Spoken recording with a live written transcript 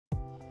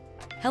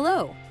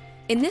Hello!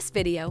 In this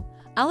video,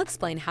 I'll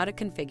explain how to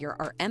configure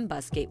our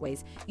M-Bus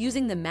gateways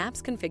using the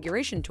MAPS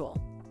configuration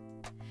tool.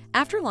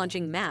 After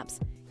launching MAPS,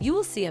 you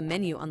will see a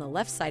menu on the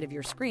left side of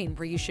your screen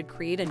where you should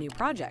create a new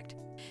project.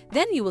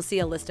 Then you will see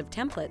a list of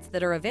templates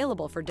that are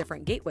available for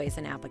different gateways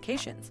and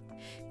applications.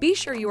 Be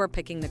sure you are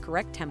picking the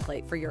correct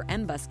template for your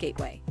M-Bus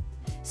gateway.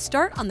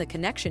 Start on the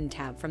Connection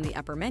tab from the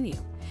upper menu.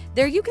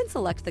 There you can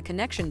select the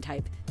connection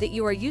type that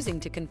you are using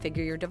to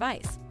configure your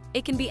device.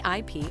 It can be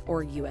IP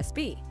or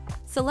USB.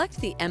 Select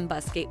the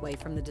M-Bus gateway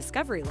from the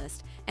Discovery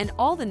list and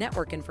all the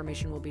network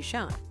information will be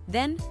shown.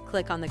 Then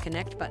click on the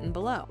Connect button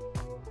below.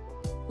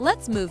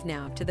 Let's move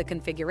now to the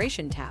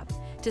Configuration tab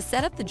to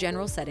set up the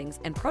general settings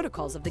and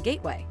protocols of the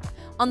gateway.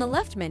 On the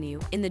left menu,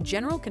 in the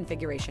General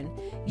Configuration,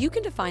 you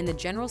can define the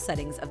general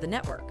settings of the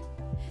network.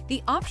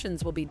 The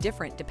options will be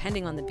different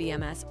depending on the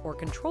BMS or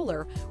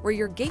controller where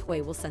your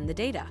gateway will send the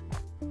data.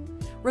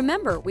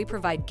 Remember, we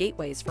provide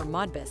gateways for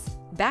Modbus,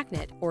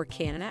 BACnet, or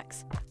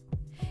KNX.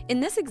 In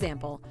this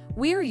example,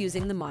 we are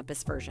using the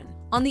Modbus version.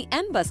 On the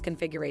M-Bus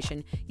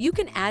configuration, you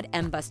can add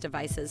M-Bus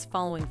devices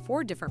following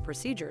 4 different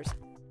procedures.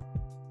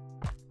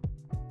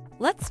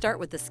 Let's start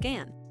with the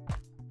scan.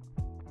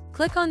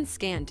 Click on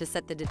Scan to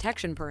set the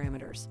detection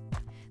parameters.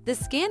 The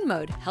scan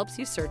mode helps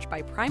you search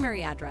by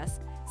primary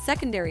address,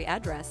 secondary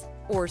address,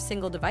 or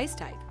single device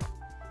type.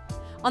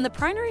 On the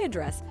primary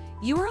address,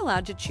 you are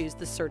allowed to choose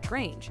the search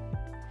range.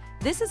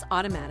 This is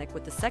automatic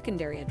with the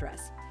secondary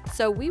address,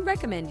 so we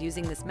recommend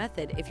using this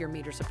method if your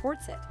meter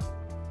supports it.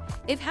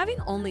 If having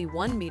only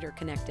one meter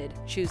connected,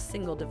 choose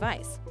single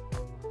device.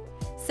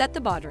 Set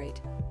the baud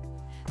rate.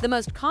 The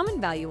most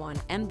common value on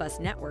M-Bus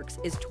networks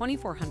is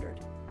 2400.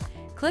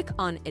 Click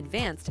on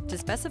Advanced to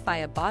specify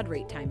a baud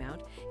rate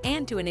timeout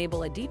and to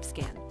enable a deep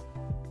scan.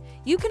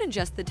 You can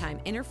adjust the time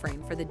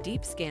interframe for the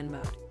deep scan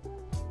mode.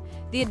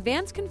 The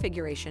advanced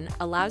configuration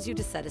allows you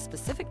to set a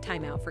specific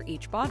timeout for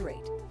each baud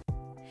rate.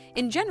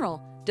 In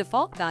general,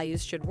 default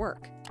values should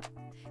work.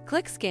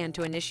 Click Scan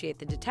to initiate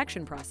the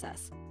detection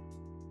process.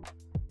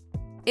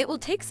 It will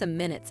take some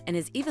minutes and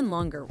is even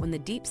longer when the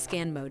deep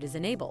scan mode is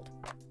enabled.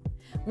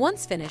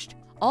 Once finished,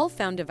 all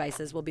found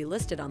devices will be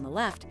listed on the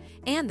left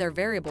and their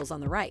variables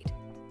on the right.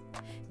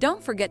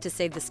 Don't forget to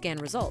save the scan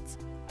results.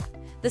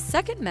 The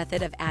second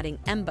method of adding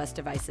M-Bus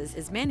devices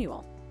is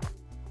manual.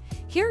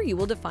 Here you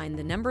will define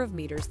the number of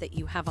meters that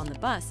you have on the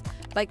bus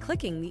by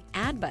clicking the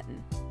Add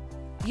button.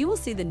 You will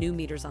see the new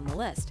meters on the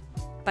list.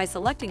 By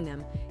selecting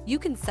them, you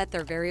can set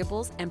their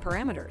variables and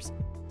parameters.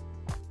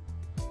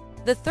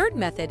 The third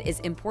method is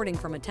importing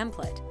from a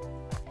template.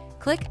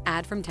 Click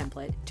Add from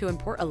Template to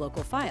import a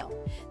local file.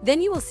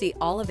 Then you will see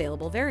all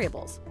available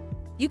variables.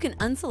 You can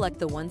unselect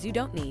the ones you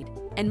don't need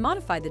and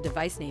modify the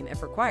device name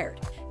if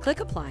required. Click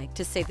Apply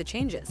to save the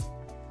changes.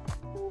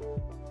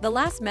 The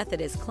last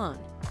method is Clone.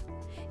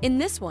 In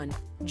this one,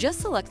 just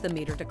select the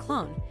meter to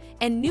clone,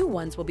 and new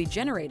ones will be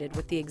generated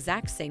with the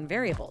exact same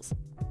variables.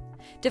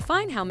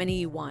 Define how many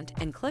you want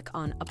and click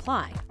on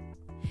Apply.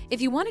 If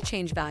you want to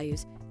change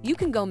values, you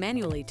can go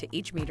manually to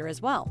each meter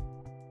as well.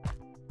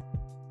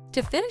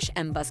 To finish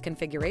M-Bus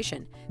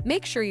configuration,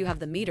 make sure you have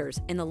the meters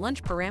in the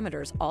launch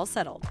parameters all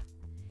settled.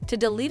 To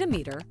delete a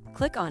meter,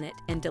 click on it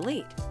and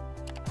delete.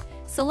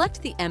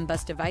 Select the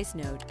M-Bus device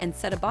node and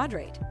set a baud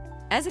rate.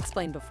 As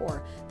explained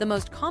before, the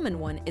most common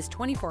one is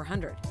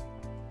 2400.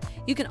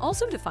 You can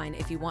also define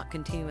if you want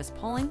continuous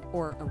polling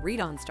or a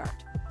read-on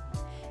start.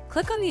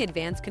 Click on the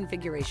Advanced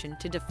configuration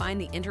to define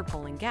the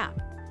interpolling gap.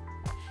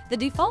 The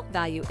default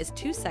value is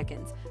 2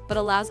 seconds, but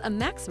allows a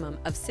maximum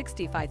of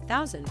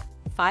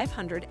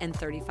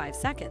 65,535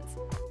 seconds.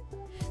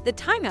 The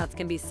timeouts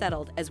can be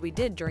settled as we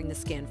did during the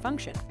scan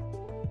function.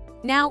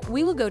 Now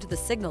we will go to the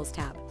Signals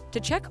tab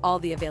to check all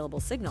the available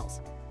signals.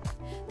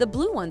 The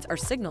blue ones are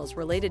signals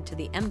related to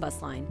the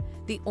M-Bus line,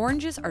 the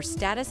oranges are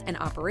status and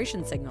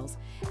operation signals,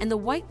 and the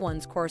white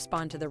ones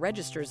correspond to the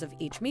registers of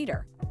each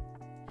meter.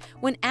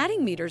 When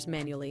adding meters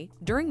manually,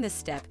 during this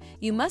step,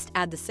 you must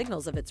add the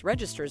signals of its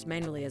registers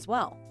manually as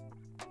well.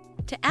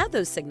 To add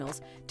those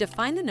signals,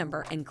 define the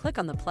number and click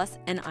on the plus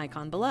N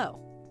icon below.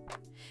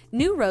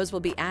 New rows will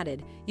be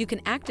added. You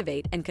can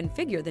activate and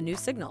configure the new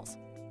signals.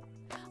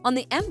 On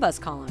the M-Bus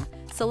column,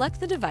 select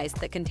the device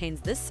that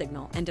contains this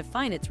signal and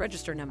define its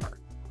register number.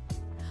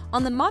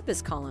 On the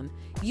Modbus column,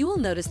 you will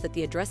notice that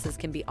the addresses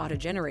can be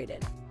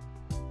auto-generated.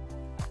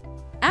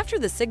 After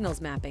the signals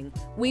mapping,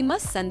 we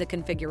must send the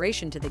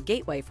configuration to the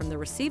gateway from the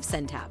Receive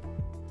Send tab.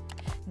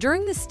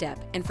 During this step,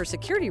 and for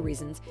security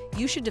reasons,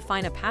 you should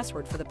define a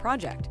password for the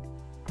project.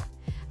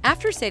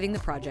 After saving the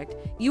project,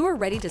 you are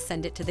ready to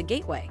send it to the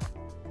gateway.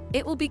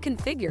 It will be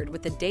configured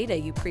with the data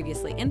you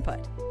previously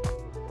input.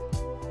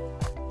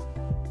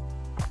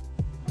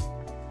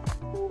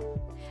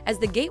 As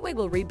the gateway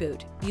will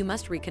reboot, you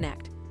must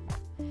reconnect.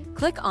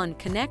 Click on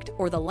Connect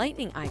or the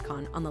lightning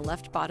icon on the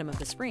left bottom of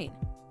the screen.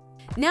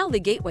 Now the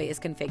gateway is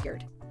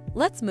configured.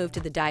 Let's move to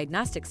the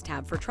Diagnostics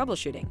tab for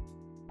troubleshooting.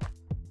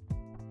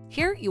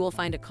 Here you will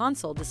find a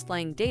console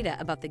displaying data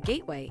about the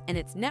gateway and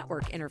its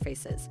network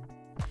interfaces.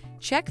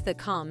 Check the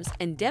comms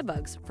and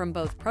debugs from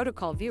both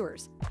protocol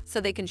viewers so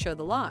they can show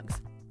the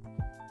logs.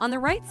 On the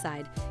right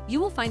side, you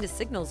will find a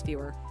signals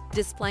viewer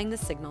displaying the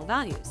signal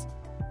values.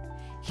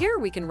 Here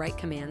we can write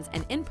commands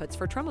and inputs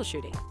for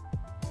troubleshooting.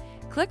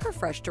 Click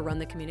Refresh to run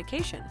the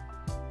communication.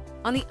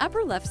 On the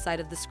upper left side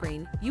of the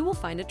screen, you will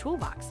find a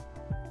toolbox.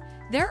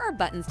 There are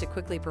buttons to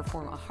quickly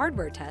perform a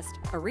hardware test,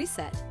 a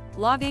reset,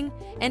 logging,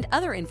 and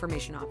other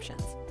information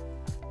options.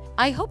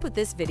 I hope with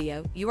this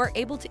video you are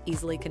able to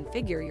easily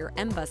configure your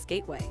M-Bus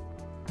gateway.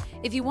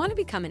 If you want to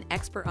become an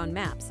expert on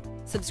maps,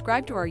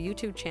 subscribe to our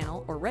YouTube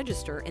channel or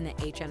register in the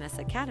HMS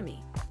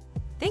Academy.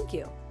 Thank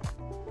you.